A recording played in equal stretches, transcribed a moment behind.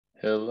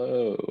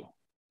Hello.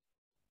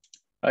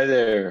 Hi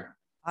there.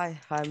 Hi,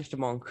 Mr.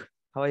 Monk.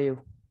 How are you?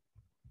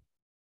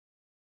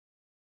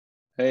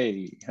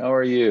 Hey, how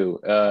are you?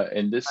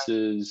 And this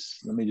is,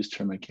 let me just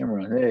turn my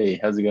camera on. Hey,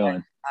 how's it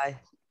going? Hi.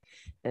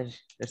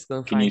 It's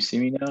going Can you fine. see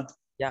me now?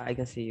 Yeah, I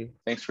can see you.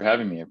 Thanks for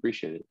having me. I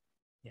appreciate it.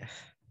 Yeah,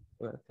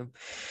 welcome.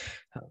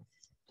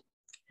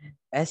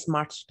 As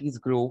smart cities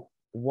grow,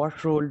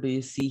 what role do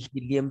you see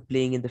helium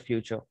playing in the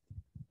future?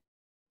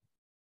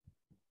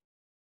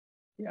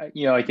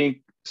 Yeah, I think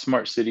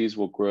smart cities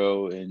will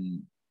grow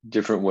in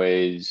different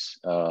ways,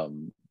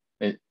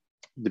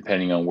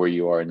 depending on where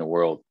you are in the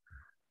world.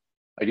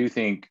 I do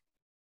think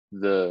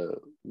the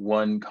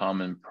one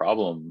common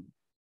problem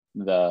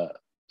that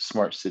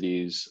smart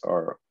cities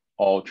are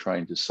all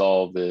trying to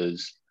solve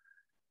is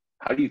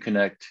how do you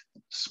connect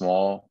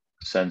small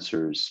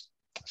sensors,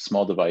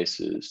 small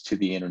devices to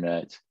the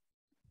internet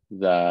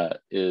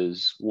that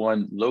is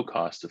one, low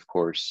cost, of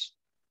course,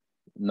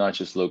 not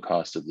just low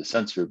cost of the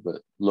sensor,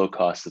 but low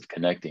cost of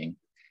connecting,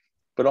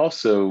 but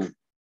also,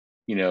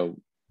 you know,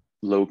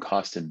 low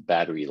cost in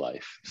battery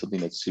life, something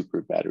that's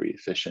super battery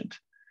efficient.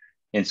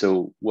 And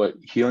so what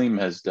Helium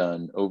has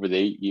done over the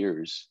 8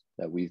 years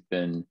that we've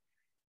been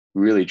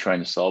really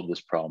trying to solve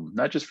this problem,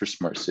 not just for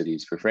smart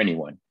cities, but for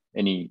anyone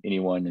and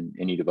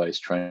any device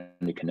trying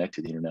to connect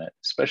to the internet,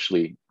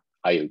 especially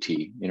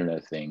IoT, Internet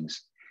of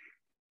Things.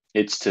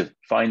 It's to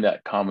find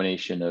that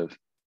combination of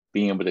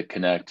being able to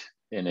connect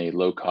in a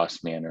low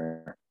cost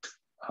manner,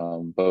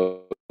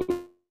 both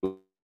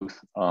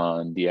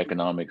on the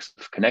economics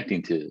of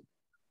connecting to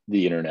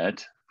the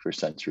internet for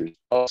sensors,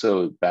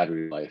 also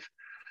battery life.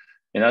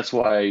 And that's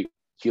why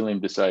Helium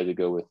decided to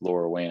go with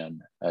LoRaWAN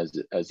as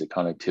a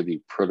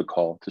connectivity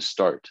protocol to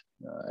start,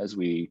 as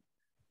we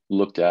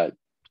looked at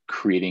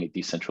creating a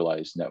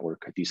decentralized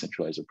network, a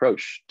decentralized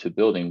approach to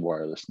building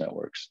wireless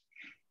networks.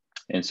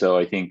 And so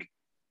I think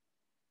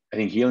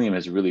Helium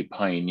has really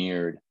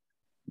pioneered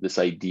this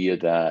idea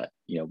that,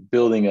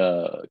 building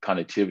a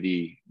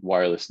connectivity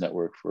wireless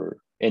network for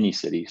any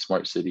city,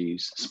 smart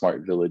cities,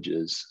 smart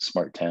villages,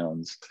 smart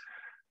towns,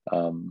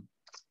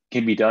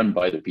 can be done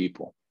by the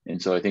people.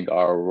 And so I think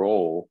our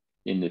role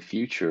in the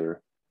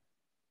future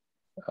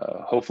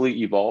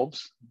hopefully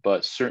evolves,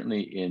 but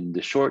certainly in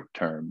the short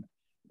term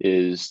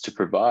is to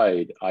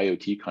provide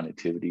IoT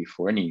connectivity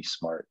for any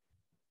smart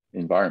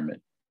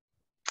environment.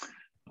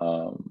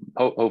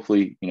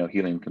 Hopefully,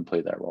 Helium can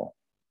play that role.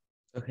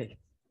 Okay,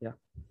 yeah.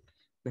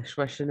 Next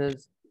question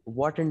is,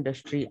 what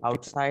industry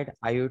outside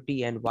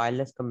IoT and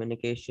wireless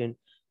communication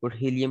would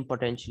helium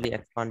potentially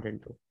expand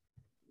into?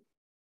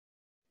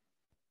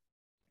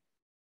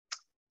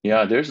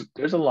 Yeah,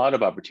 there's a lot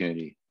of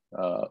opportunity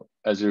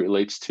as it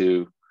relates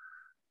to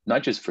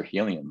not just for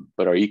Helium,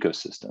 but our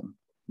ecosystem.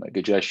 Like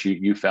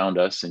Gajesh, you found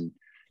us and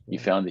you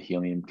found the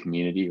Helium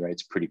community, right?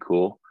 It's pretty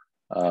cool.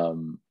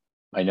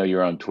 I know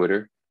you're on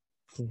Twitter.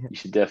 You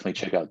should definitely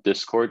check out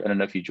Discord. I don't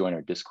know if you join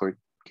our Discord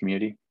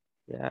community.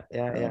 Yeah.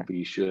 But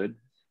you should.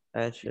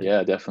 I should.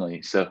 Yeah,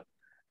 definitely. So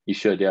you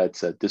should. Yeah,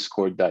 it's at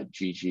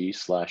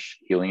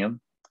discord.gg/helium.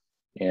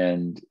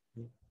 And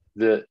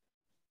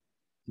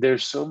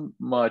there's so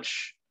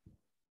much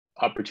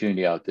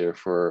opportunity out there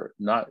for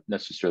not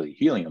necessarily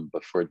Helium,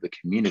 but for the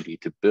community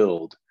to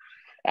build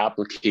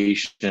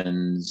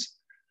applications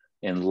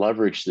and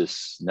leverage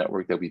this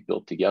network that we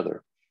built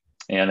together.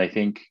 And I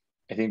think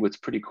what's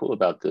pretty cool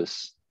about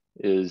this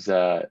is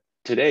that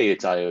today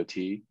it's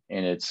IoT,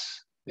 and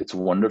it's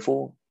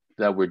wonderful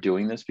that we're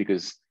doing this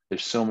because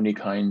there's so many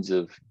kinds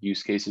of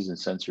use cases and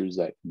sensors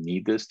that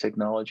need this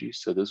technology.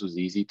 So this was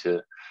easy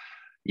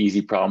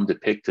problem to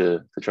pick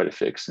to try to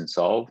fix and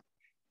solve.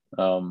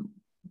 But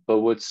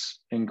what's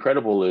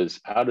incredible is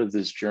out of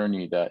this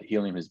journey that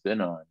Helium has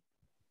been on,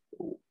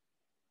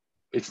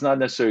 it's not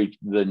necessarily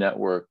the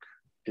network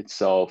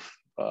itself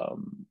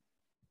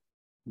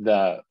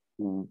that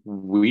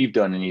we've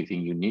done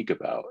anything unique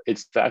about.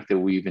 It's the fact that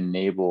we've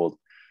enabled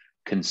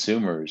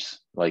consumers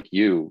like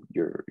you,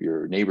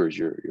 your neighbors,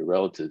 your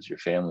relatives, your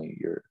family,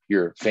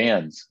 your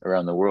fans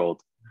around the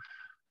world,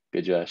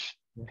 Gajesh.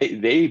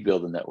 They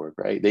build a network,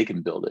 right? They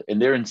can build it,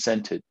 and they're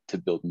incented to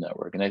build a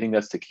network. And I think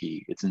that's the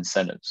key. It's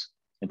incentives.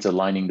 It's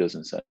aligning those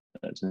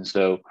incentives. And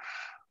so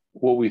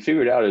what we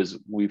figured out is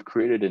we've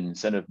created an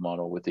incentive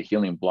model with the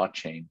Helium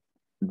blockchain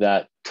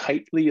that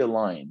tightly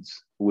aligns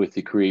with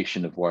the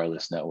creation of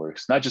wireless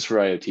networks, not just for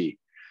IoT,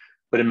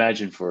 but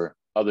imagine for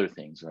other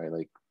things, right?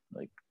 Like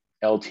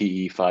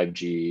LTE,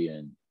 5G,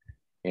 and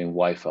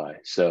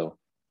Wi-Fi. So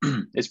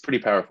it's pretty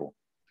powerful.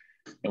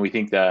 And we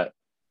think that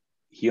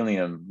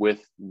Helium,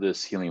 with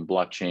this Helium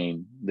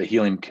blockchain, the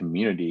Helium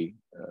community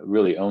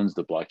really owns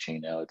the blockchain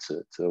now. It's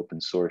an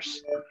open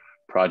source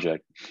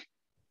project.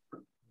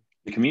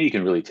 The community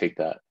can really take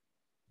that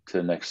to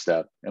the next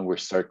step, and we're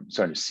starting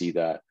to see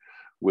that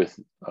with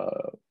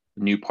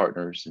new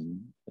partners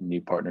and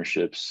new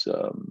partnerships,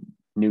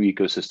 new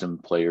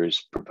ecosystem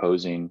players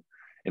proposing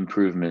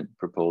improvement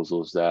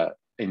proposals that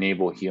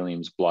enable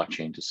Helium's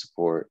blockchain to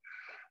support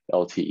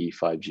LTE,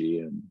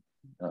 5G, and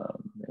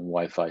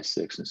Wi-Fi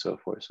 6 and so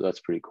forth. So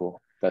that's pretty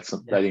cool. I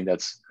think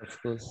that's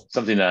cool.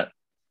 something that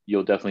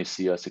you'll definitely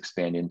see us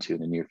expand into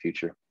in the near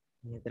future.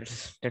 Yeah,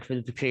 that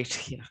will be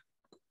great. Yeah.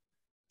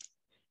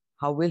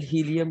 How will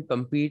Helium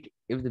compete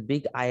if the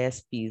big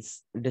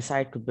ISPs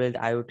decide to build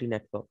IoT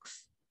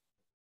networks?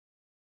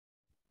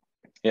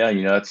 Yeah,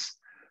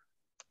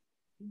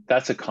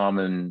 that's a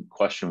common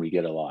question we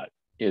get a lot,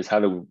 is how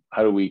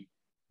do we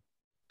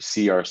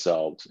see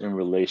ourselves in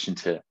relation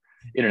to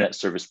internet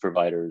service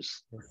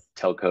providers,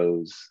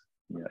 telcos,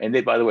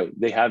 and by the way,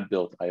 they have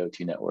built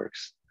IoT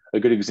networks. A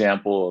good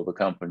example of a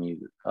company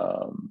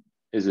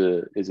is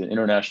an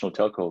international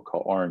telco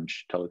called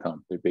Orange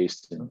Telecom. They're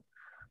based in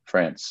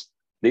France.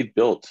 They've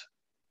built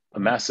a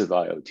massive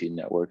IoT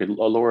network, a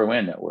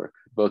LoRaWAN network,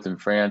 both in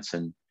France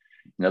and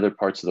in other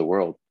parts of the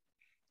world.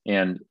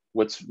 And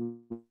what's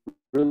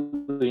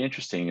really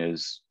interesting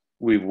is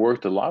we've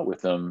worked a lot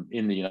with them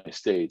in the United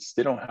States.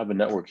 They don't have a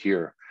network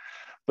here,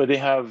 but they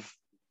have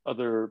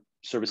other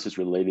services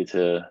related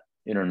to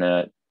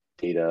internet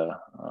data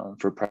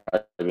for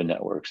private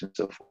networks and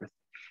so forth.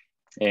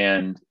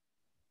 And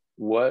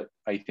what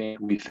I think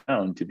we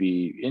found to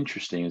be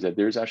interesting is that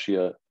there's actually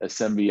a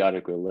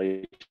symbiotic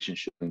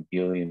relationship in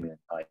Helium and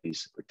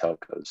ISPs or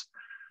telcos,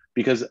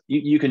 because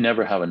you can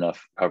never have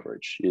enough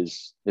coverage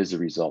is the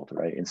result,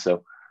 right? And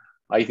so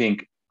I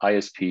think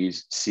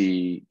ISPs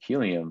see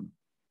Helium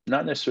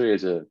not necessarily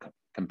as a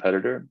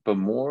competitor, but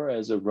more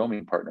as a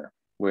roaming partner,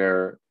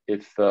 where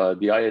if the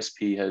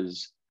ISP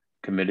has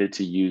committed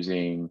to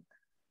using,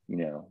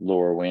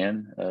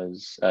 LoRaWAN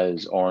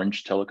as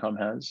Orange Telecom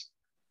has,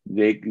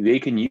 they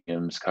can use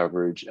Helium's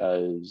coverage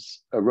as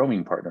a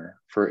roaming partner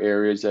for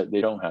areas that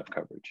they don't have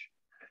coverage.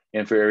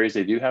 And for areas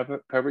they do have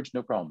coverage,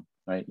 no problem,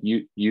 right?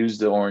 You use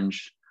the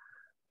Orange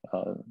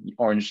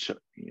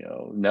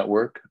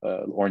network,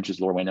 Orange's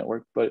LoRaWAN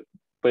network, but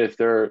if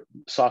there are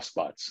soft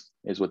spots,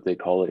 is what they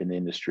call it in the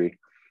industry,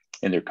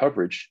 in their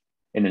coverage,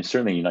 and then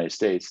certainly in the United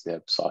States, they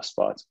have soft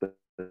spots, but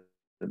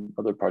in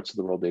other parts of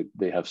the world,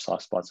 they have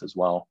soft spots as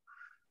well.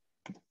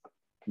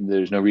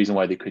 There's no reason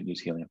why they couldn't use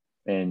Helium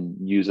and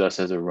use us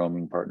as a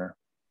roaming partner.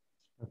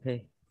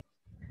 Okay.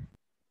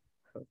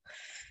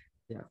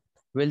 Yeah.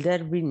 Will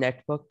there be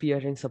network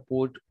peering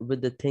support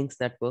with the Things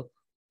network?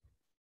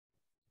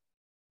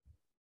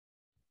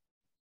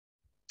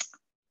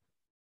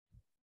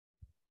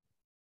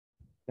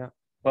 Yeah.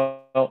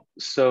 Well,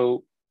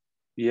 so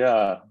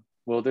yeah,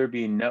 will there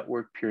be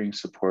network peering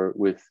support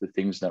with the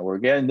Things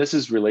network? And this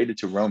is related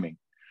to roaming.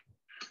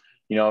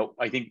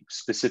 I think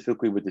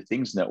specifically with the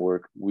Things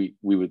network, we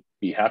would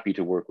be happy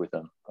to work with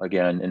them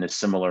again in a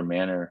similar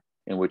manner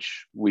in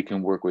which we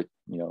can work with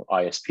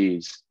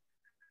ISPs.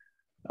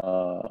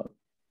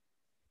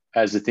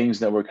 As the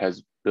Things network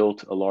has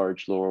built a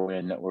large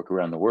LoRaWAN network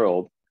around the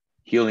world,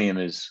 Helium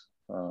is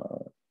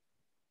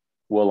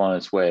well on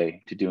its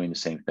way to doing the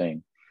same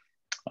thing.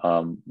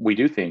 We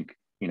do think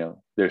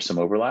there's some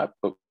overlap,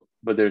 but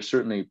there's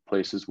certainly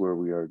places where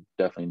we are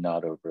definitely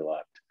not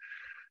overlapped.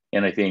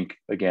 And I think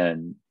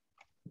again,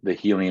 the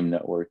Helium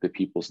network, the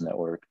People's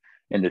network,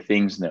 and the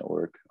Things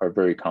network are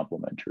very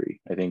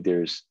complementary. I think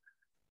there's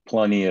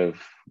plenty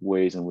of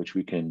ways in which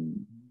we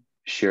can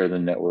share the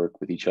network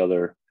with each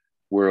other.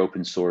 We're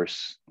open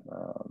source,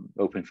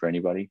 open for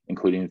anybody,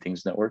 including the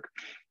Things network.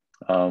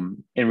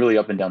 And really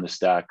up and down the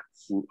stack,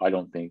 I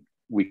don't think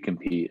we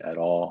compete at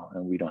all,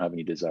 and we don't have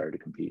any desire to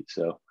compete.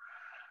 So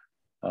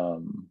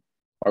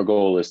our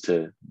goal is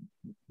to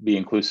be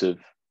inclusive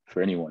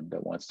for anyone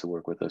that wants to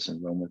work with us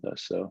and roam with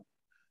us. So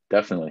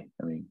definitely,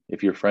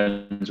 if you're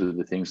friends with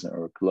the Things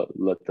network,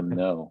 let them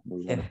know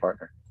we want to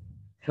partner.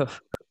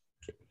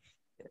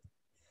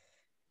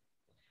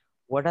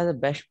 What are the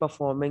best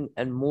performing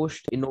and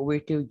most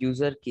innovative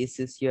user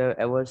cases you have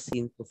ever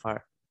seen so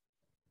far?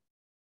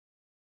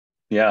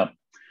 Yeah.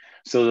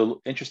 So the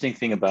interesting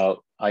thing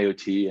about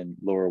IoT and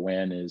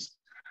LoRaWAN is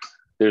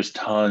there's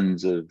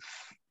tons of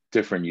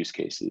different use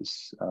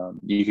cases.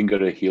 You can go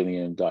to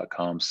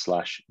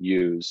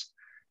helium.com/use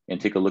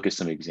and take a look at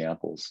some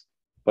examples.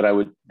 But I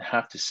would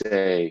have to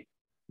say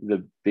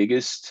the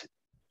biggest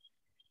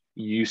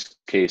use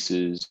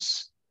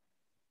cases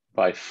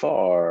by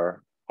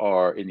far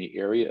are in the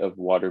area of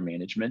water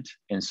management.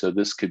 And so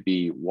this could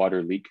be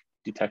water leak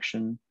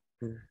detection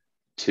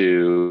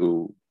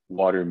to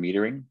water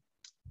metering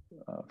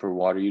for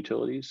water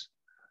utilities,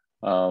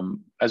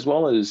 as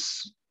well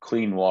as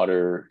clean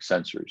water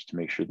sensors to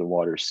make sure the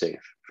water is safe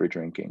for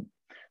drinking.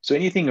 So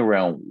anything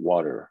around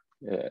water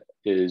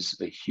is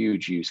a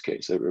huge use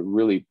case, a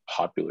really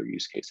popular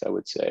use case, I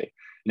would say.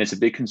 And it's a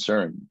big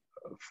concern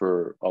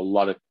for a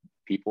lot of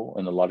people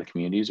and a lot of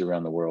communities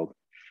around the world.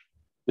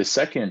 The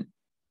second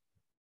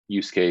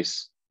use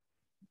case,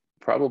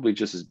 probably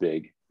just as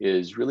big,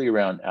 is really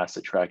around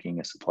asset tracking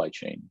and supply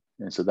chain.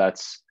 And so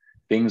that's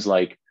things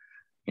like,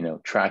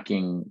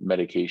 tracking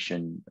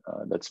medication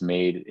that's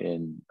made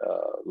in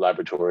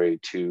laboratory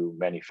to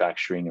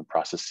manufacturing and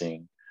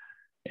processing,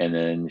 and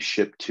then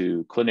shipped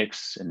to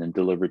clinics and then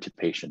delivered to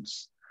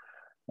patients.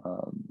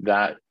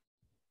 That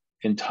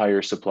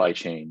entire supply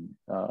chain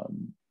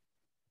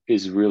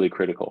is really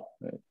critical.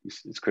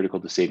 It's critical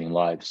to saving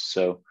lives.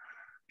 So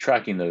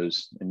tracking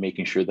those and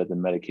making sure that the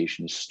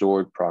medication is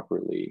stored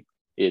properly,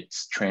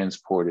 it's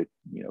transported,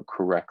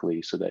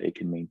 correctly so that it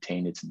can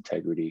maintain its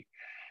integrity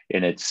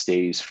and it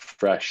stays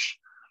fresh,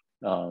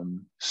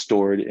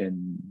 stored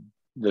in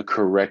the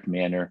correct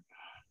manner,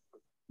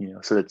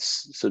 so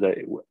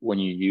that when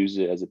you use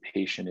it as a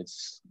patient,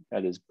 it's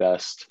at its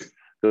best.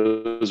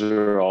 Those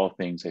are all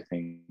things I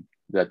think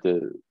that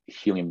the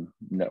Helium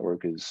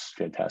network is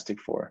fantastic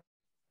for.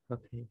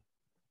 Okay.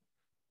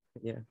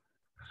 Yeah.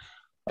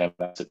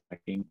 Asset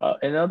tracking.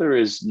 Another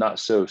is not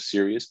so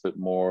serious, but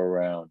more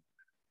around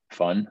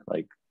fun,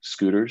 like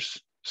scooter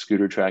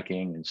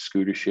tracking and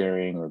scooter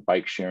sharing or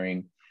bike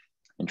sharing,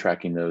 and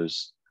tracking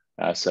those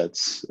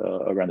assets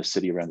around the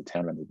city, around the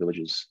town, around the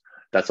villages.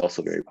 That's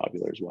also very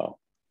popular as well.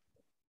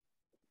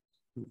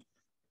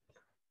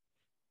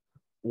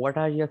 What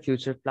are your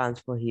future plans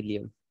for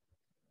Helium?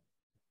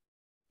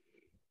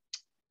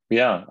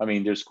 Yeah, I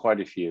mean, there's quite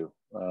a few.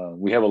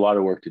 We have a lot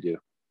of work to do.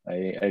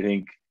 I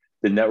think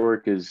the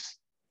network has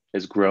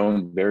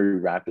grown very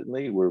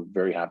rapidly. We're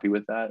very happy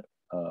with that.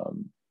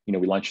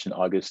 We launched in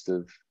August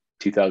of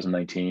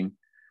 2019.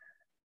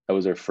 That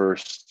was our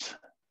first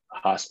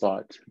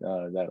hotspot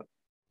that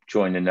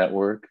joined the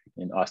network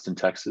in Austin,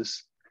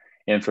 Texas.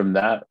 And from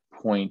that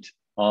point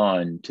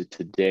on to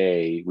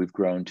today, we've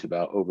grown to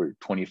about over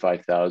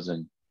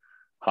 25,000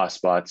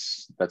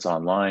 hotspots that's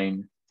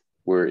online.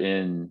 We're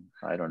in,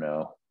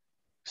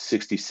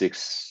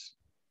 66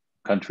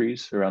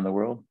 countries around the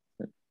world,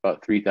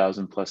 about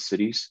 3,000 plus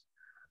cities.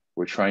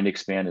 We're trying to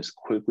expand as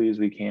quickly as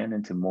we can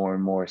into more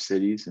and more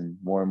cities and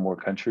more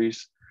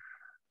countries.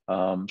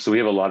 So we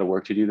have a lot of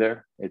work to do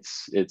there.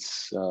 It's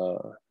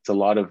a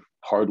lot of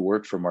hard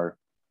work from our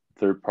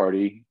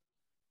third-party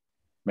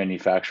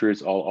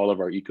manufacturers, all of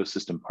our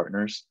ecosystem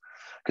partners,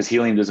 because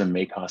Helium doesn't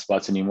make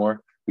hotspots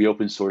anymore. We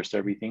open sourced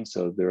everything.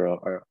 So there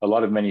are a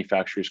lot of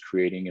manufacturers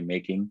creating and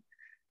making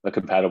a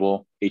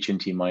compatible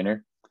HNT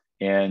miner.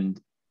 And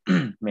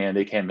man,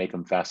 they can't make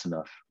them fast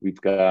enough. We've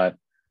got,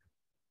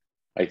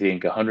 I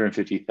think,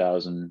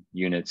 150,000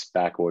 units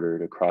back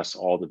ordered across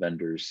all the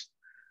vendors.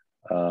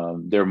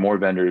 There are more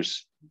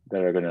vendors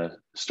that are going to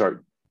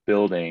start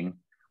building.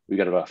 We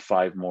got about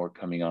 5 more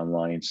coming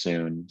online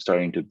soon,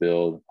 starting to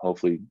build,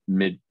 hopefully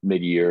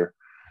mid-year,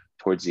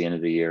 towards the end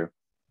of the year.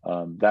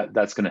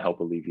 That's going to help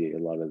alleviate a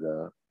lot of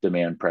the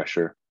demand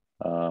pressure.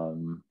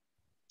 But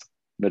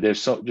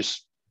there's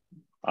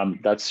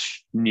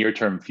that's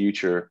near-term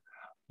future.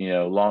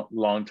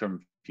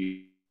 Long-term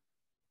future.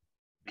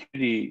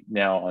 Community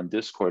now on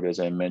Discord, as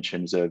I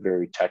mentioned, is a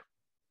very tech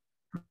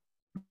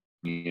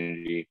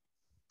community.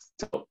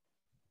 So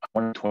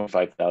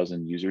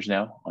 125,000 users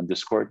now on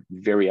Discord,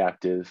 very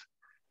active.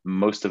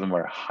 Most of them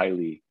are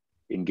highly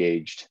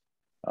engaged.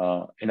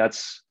 And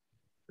that's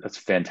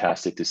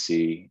fantastic to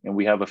see. And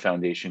we have a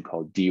foundation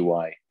called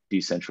DY,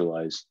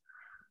 Decentralized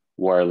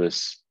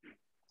Wireless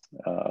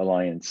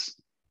Alliance.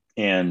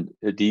 And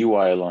the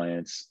DY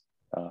Alliance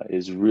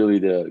is really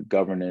the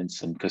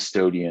governance and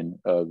custodian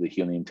of the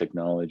Helium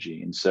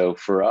technology. And so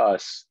for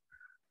us,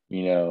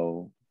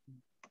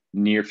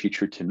 near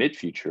future to mid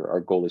future,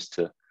 our goal is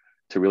to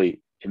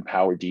really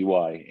empower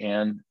DY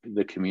and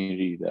the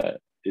community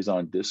that is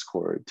on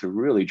Discord to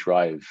really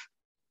drive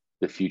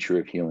the future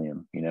of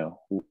Helium.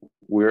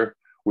 We're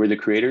the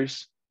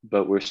creators,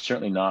 but we're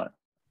certainly not,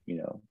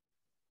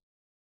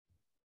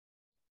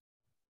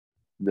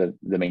 the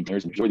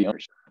maintainers and the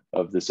owners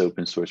of this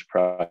open source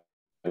project.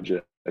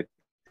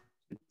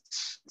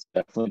 It's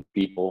definitely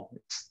people.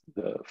 It's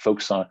the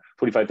folks on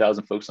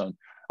 25,000 folks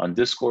on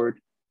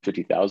Discord,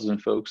 50,000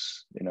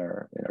 folks in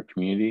our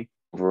community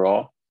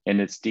overall,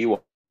 and it's DY.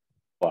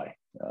 DY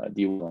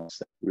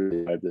that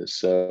really drive this.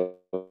 So,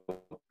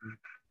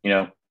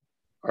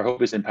 our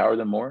hope is to empower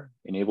them more,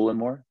 enable them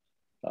more,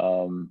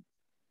 and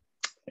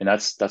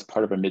that's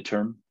part of our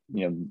midterm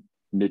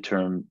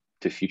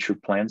to future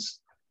plans.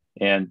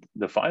 And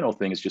the final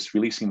thing is just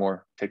releasing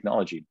more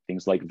technology,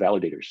 things like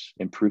validators,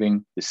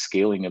 improving the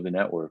scaling of the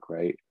network,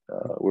 right?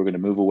 We're going to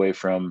move away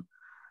from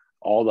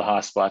all the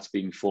hotspots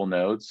being full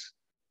nodes.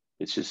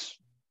 It's just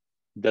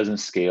doesn't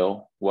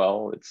scale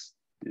well.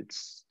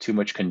 It's too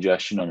much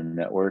congestion on a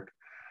network.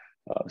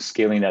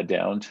 Scaling that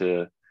down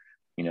to,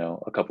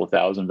 a couple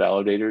thousand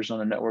validators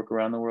on a network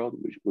around the world,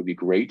 which would be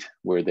great,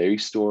 where they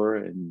store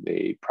and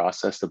they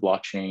process the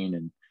blockchain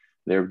and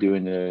they're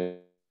doing the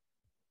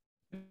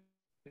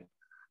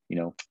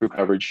group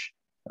coverage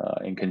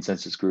in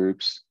consensus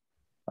groups.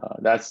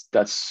 That's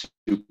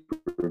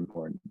super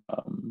important.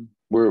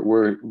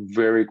 We're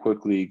very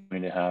quickly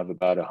going to have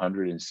about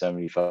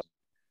 175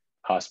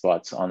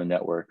 hotspots on the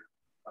network,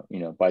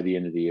 by the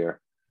end of the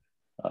year.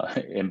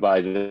 And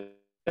by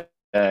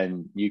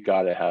then, you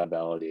got to have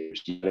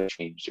validators. You got to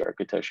change the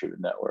architecture of the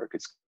network.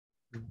 It's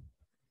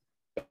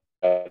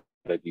got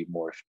to be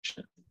more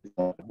efficient.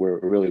 We're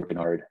really working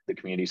hard. The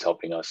community's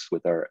helping us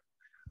with our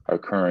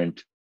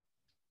current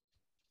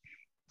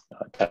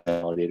tech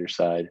validator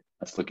side.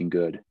 That's looking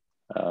good.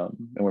 And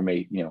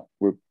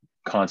we're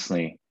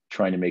constantly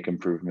trying to make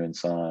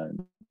improvements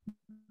on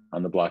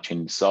on the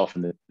blockchain itself,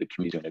 and the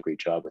community doing a great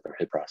job with our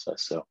HIT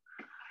process.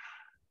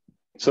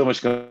 So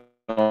much going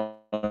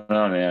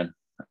on, man.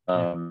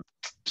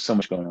 So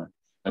much going on.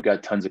 I've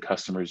got tons of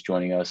customers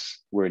joining us.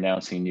 We're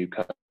announcing new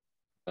customers.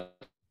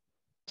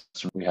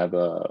 We have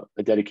a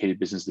dedicated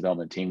business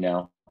development team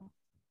now.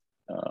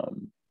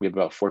 We have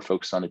about 4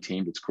 folks on the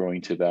team. That's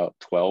growing to about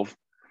 12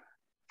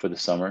 for the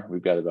summer.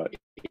 We've got about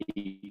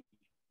 8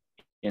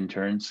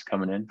 interns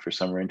coming in for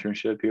summer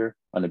internship here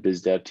on the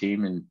biz dev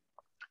team, and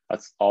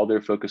that's all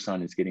they're focused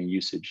on is getting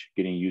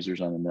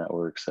users on the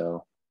network.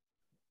 So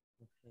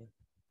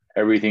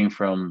everything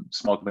from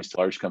small companies to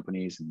large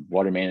companies, and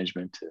water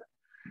management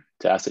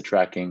to asset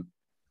tracking,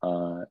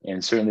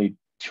 and certainly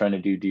trying to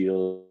do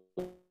deals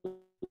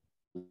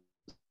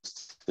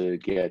to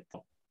get.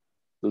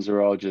 Those are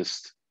all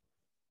just,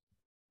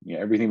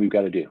 everything we've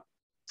got to do.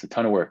 It's a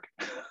ton of work.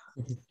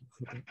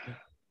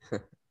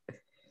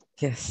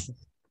 Yes.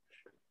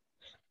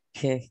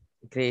 Okay,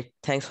 great.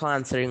 Thanks for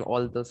answering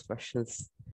all those questions.